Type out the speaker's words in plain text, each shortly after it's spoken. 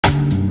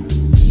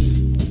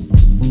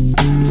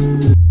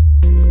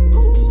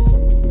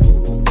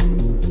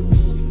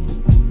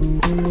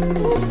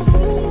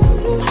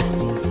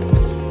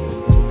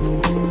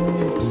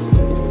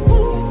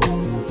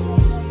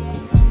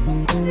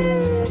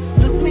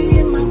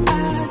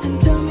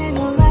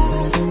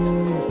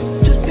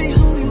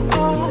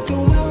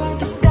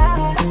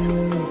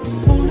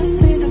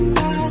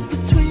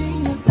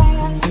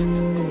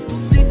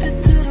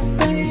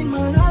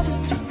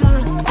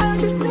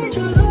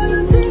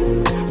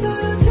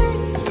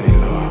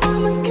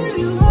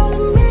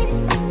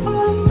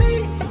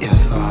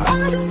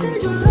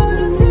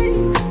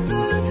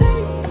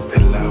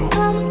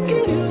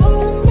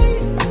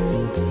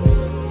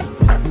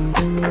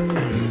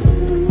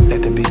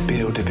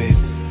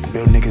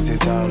Real niggas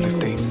is all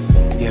esteem.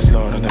 Yes,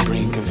 Lord, on the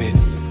brink of it.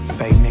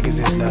 Fake niggas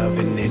is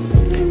loving it.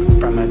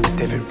 From a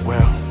different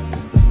world,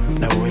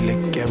 no really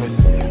give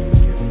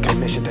it.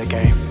 Commission the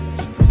game.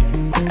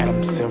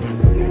 Adam Silver,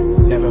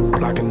 never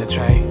blocking the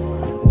train.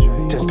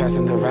 Just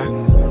passing the rock.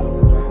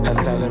 Her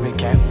salary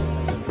cap,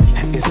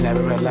 it's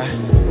never a lie.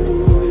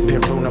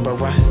 Pimp rule number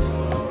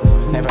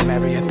 1, never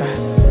marry a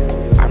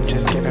thought. I'm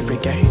just giving free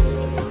game.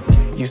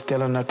 You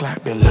still on the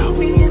clock below. Look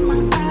me in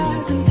my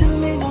eyes and tell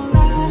me no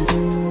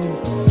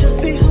lies.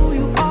 Just be who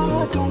you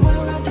are, don't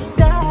wear a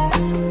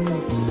disguise.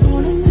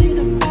 Wanna see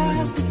the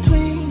past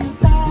between your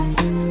thighs.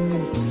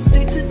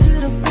 Addicted to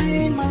the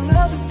pain, my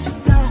love is too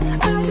blind.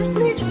 I just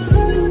need your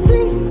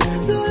loyalty,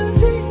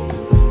 loyalty.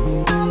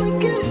 I'ma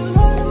give you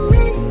all of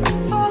me,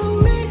 all of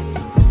me.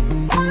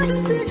 I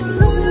just need your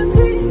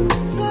loyalty,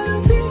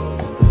 loyalty.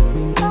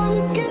 I'ma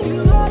give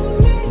you all of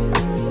me.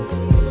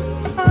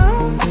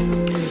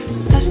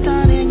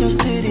 Touchdown in your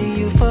city,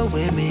 you fuck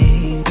with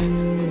me.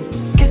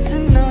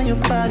 Kissing on your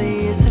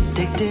body, it's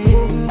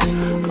addicting.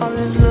 All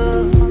this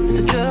love, it's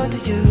a drug to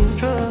you,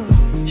 drug.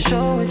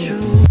 Show it you.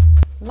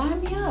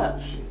 Line me up.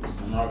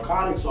 A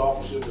narcotics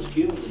officer was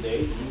killed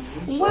today.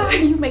 Why are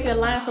you making a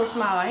line so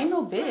small? I ain't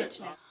no bitch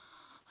now.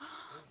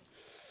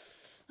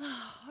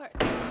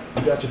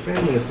 You got your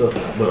family and stuff,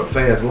 but a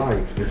fast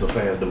life is a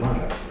fast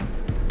demise.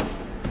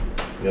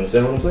 You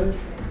understand what I'm saying?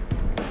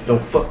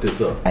 Don't fuck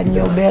this up. In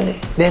your belly,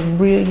 that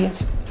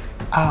brilliance,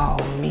 all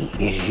me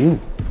is you,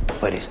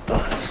 but it's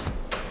us.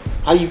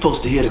 How you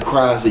supposed to hear the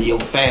cries of your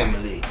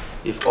family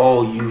if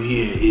all you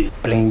hear is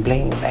Bling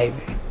bling, baby.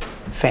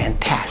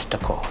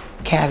 Fantastical.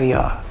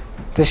 Caviar.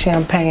 The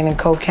champagne and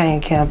cocaine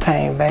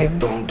campaign, baby.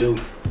 gonna do?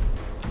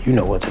 You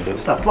know what to do.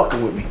 Stop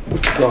fucking with me.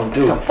 What you gonna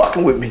do? Stop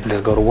fucking with me.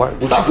 Let's go to work.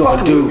 What you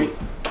gonna do?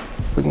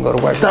 We can go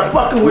to work. Stop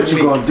fucking with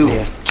me. What you gonna do?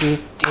 Let's get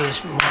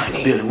this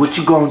money. Billy, what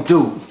you gonna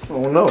do? I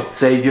don't know.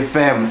 Save your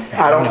family.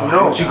 I don't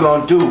know. What you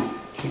gonna do?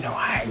 You know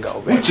how it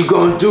go, baby. What you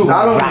gonna do?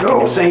 I don't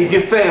know. Save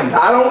your family.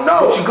 I don't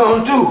know. What you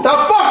gonna do?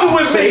 Stop fucking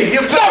with me!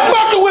 Stop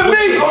fucking with me!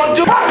 What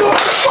you gonna do? I do what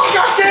the fuck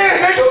I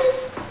can, nigga!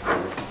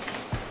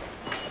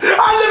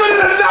 I live in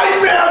a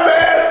nightmare,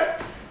 man!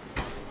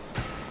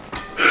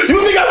 You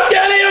think I'm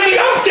scared of him? You think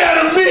I'm scared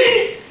of me?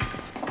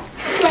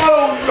 I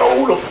don't know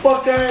who the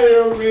fuck I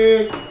am,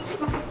 man.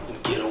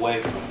 Get away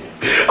from me.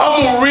 I'm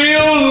a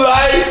real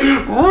life,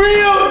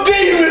 real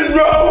demon,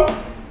 bro!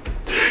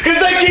 Cause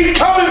they keep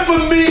coming for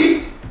me!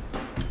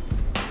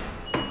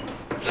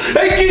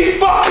 They keep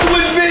fucking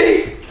with me!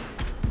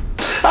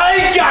 I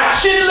ain't got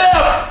shit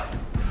left!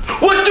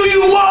 What do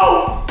you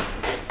want?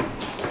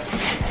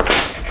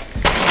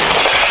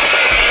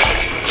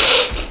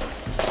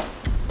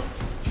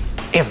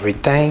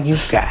 Everything you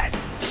got.